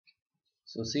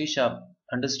So C sharp,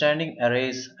 understanding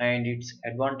arrays and its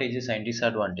advantages and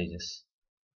disadvantages.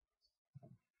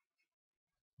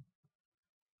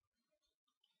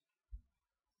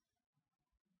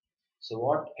 So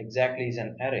what exactly is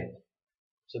an array?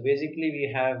 So basically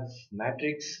we have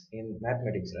matrix in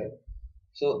mathematics, right?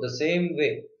 So the same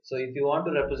way, so if you want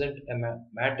to represent a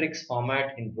matrix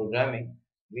format in programming,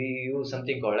 we use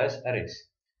something called as arrays.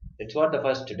 That's what the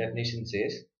first definition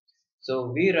says.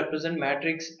 So we represent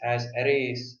matrix as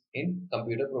arrays in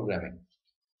computer programming.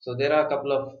 So there are a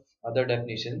couple of other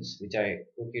definitions which I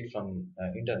took it from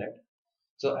internet.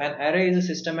 So an array is a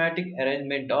systematic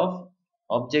arrangement of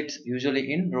objects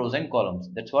usually in rows and columns.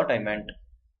 That's what I meant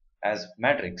as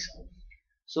matrix.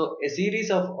 So a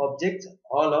series of objects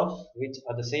all of which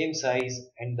are the same size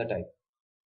and the type.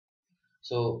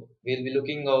 So we'll be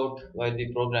looking out while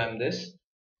we program this.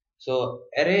 So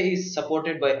array is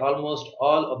supported by almost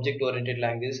all object oriented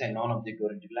languages and non-object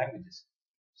oriented languages.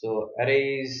 So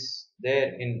array is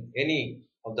there in any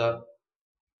of the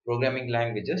programming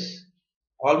languages,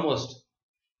 almost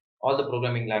all the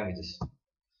programming languages.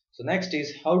 So next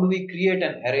is, how do we create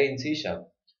an array in C sharp?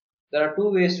 There are two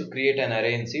ways to create an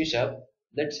array in C sharp.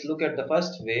 Let's look at the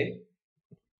first way.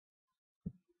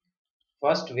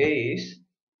 First way is,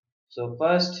 so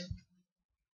first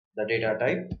the data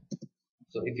type.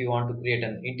 So if you want to create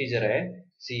an integer array,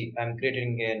 see I'm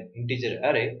creating an integer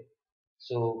array.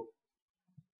 So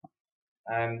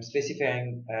I'm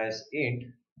specifying as int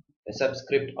a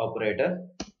subscript operator,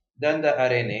 then the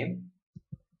array name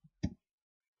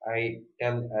I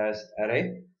tell as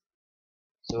array.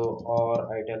 So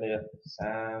or I tell a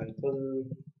sample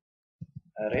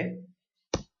array.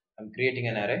 I'm creating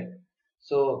an array.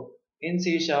 So in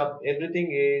C sharp,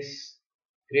 everything is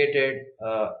created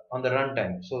on the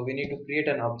runtime. So we need to create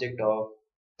an object of,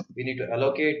 we need to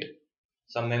allocate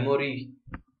some memory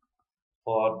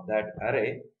for that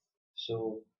array.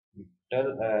 So we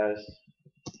tell as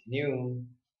new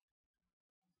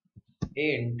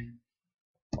int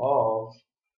of,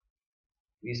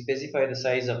 we specify the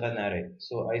size of an array.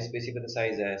 So I specify the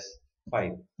size as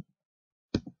 5.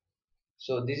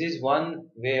 So this is one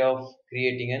way of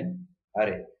creating an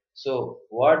array. So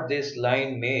what this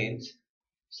line means,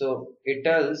 so it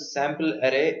tells sample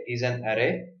array is an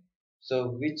array,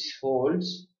 so which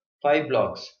holds 5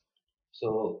 blocks.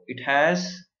 So it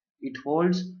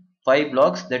holds 5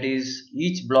 blocks, that is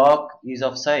each block is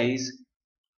of size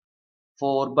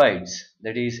 4 bytes,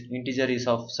 that is integer is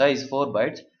of size 4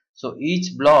 bytes. So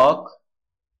each block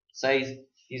size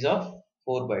is of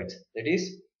 4 bytes, that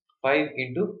is 5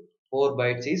 into 4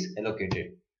 bytes is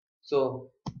allocated. So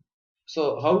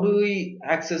how do we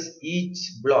access each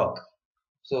block?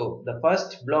 So the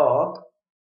first block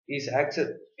is access,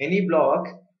 any block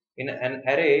in an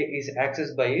array is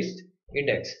accessed by its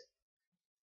index.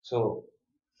 So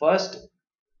first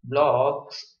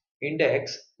block's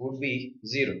index would be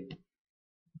 0.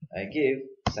 I give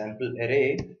sample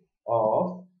array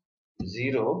of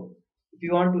 0. If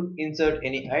you want to insert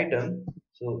any item,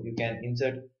 so you can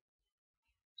insert,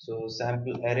 so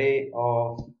sample array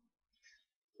of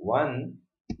 1.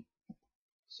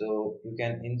 So you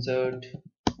can insert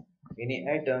any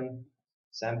item,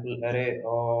 sample array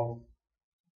of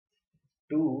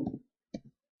 2.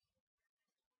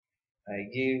 I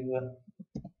give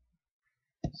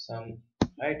some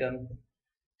item.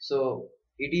 So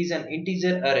it is an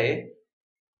integer array,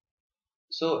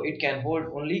 so it can hold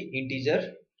only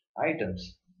integer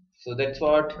items. So that's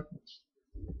what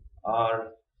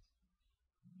our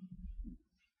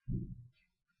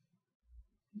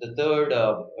the third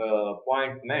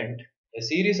point meant, a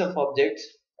series of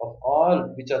objects of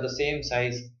all which are the same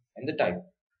size and the type.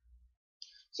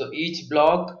 So each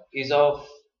block is of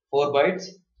 4 bytes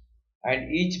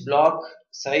and each block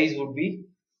size would be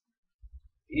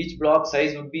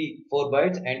 4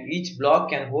 bytes and each block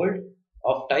can hold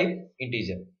of type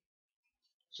integer.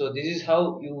 So this is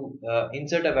how you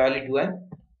insert a value to an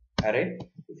array.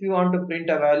 If you want to print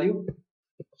a value,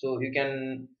 so you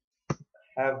can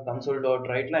have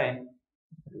console.writeLine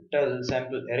tell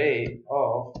sample array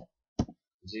of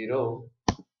 0,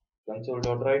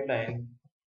 console.writeLine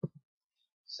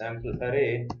sample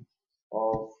array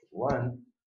of 1.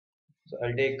 So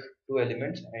I'll take two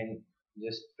elements and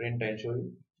just print and show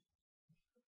you.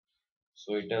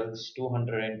 So it tells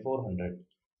 200 and 400.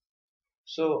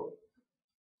 So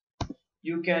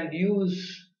you can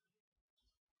use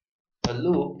a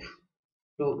loop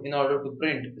to, in order to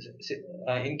print,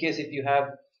 in case if you have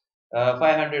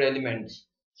 500 elements,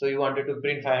 so you wanted to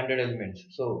print 500 elements,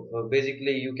 so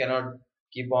basically you cannot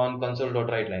keep on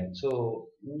console.writeLine, so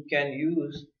you can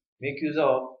make use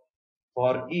of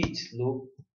for each loop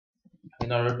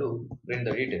in order to print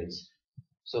the details.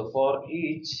 So for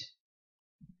each,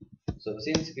 so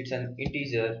since it's an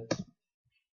integer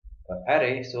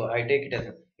array, so I take it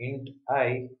as int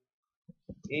I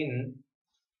in,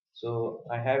 so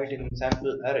I have it in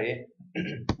sample array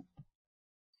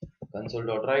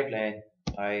console.writeLine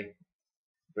I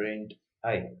print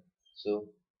I. So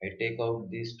I take out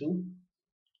these two,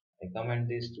 I comment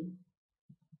these two,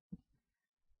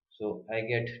 so I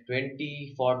get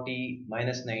 20, 40,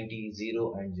 minus 90,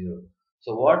 0 and 0.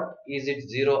 So what is it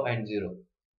 0 and 0?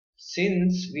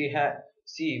 Since we have,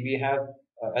 see, we have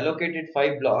allocated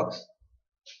 5 blocks.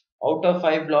 Out of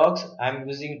 5 blocks, I am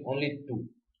using only 2.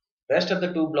 Rest of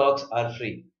the 2 blocks are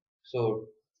free. So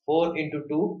 4 into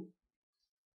 2,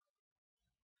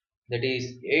 that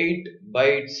is 8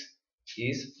 bytes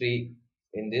is free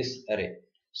in this array.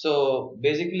 So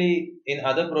basically in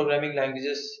other programming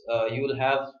languages, you will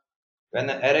have, when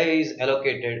an array is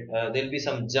allocated, there will be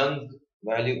some junk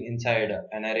value inside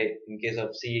an array in case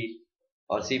of C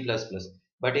or C++.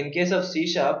 But in case of C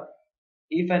sharp,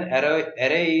 if an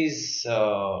array is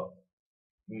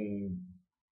mm,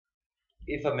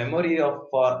 if a memory of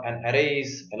for an array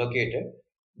is allocated,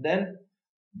 then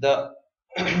the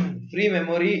free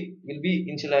memory will be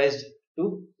initialized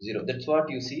to 0. That's what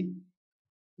you see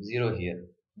 0 here.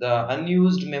 The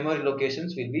unused memory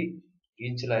locations will be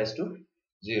initialized to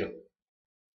 0.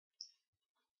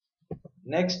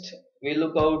 Next, we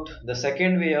look out the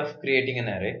second way of creating an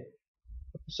array.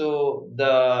 So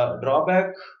the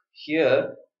drawback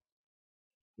here,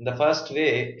 the first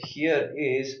way here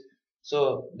is,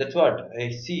 so that's what I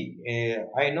see.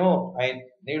 I know I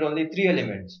need only 3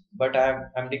 elements, but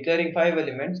I'm declaring 5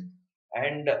 elements,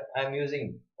 and I'm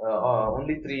using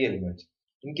only 3 elements.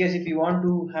 In case if you want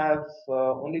to have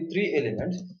only 3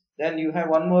 elements, then you have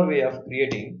one more way of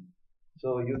creating.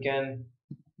 So you can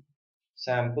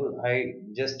sample. I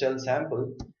just tell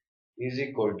sample is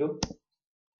equal to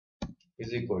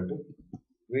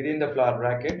within the flower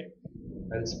bracket.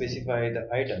 I'll specify the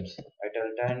items. I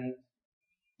tell 10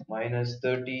 minus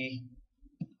 30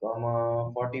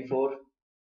 comma 44.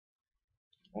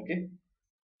 Okay,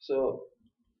 so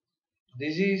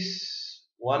this is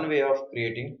one way of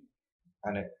creating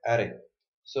an array.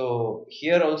 So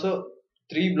here also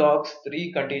three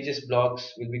contiguous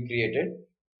blocks will be created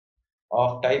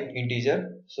of type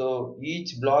integer. So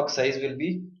each block size will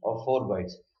be of 4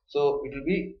 bytes. So it will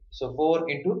be, so 4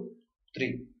 into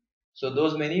 3, so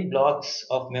those many blocks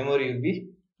of memory will be,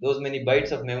 those many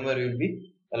bytes of memory will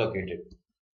be allocated.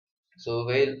 So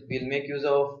we'll make use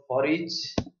of for each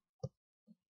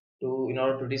to, in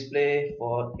order to display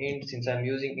for int, since I'm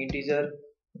using integer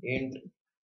int.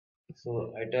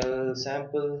 So I tell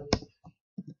sample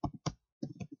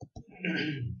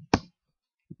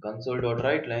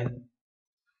console.writeLine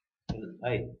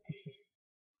I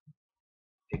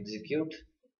execute.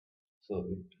 So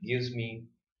it gives me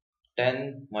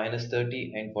 10 minus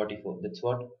 30 and 44. That's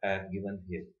what I have given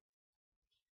here.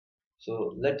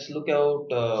 So let's look out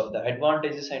the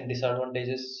advantages and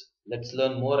disadvantages. Let's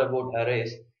learn more about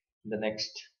arrays in the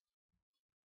next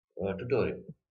tutorial.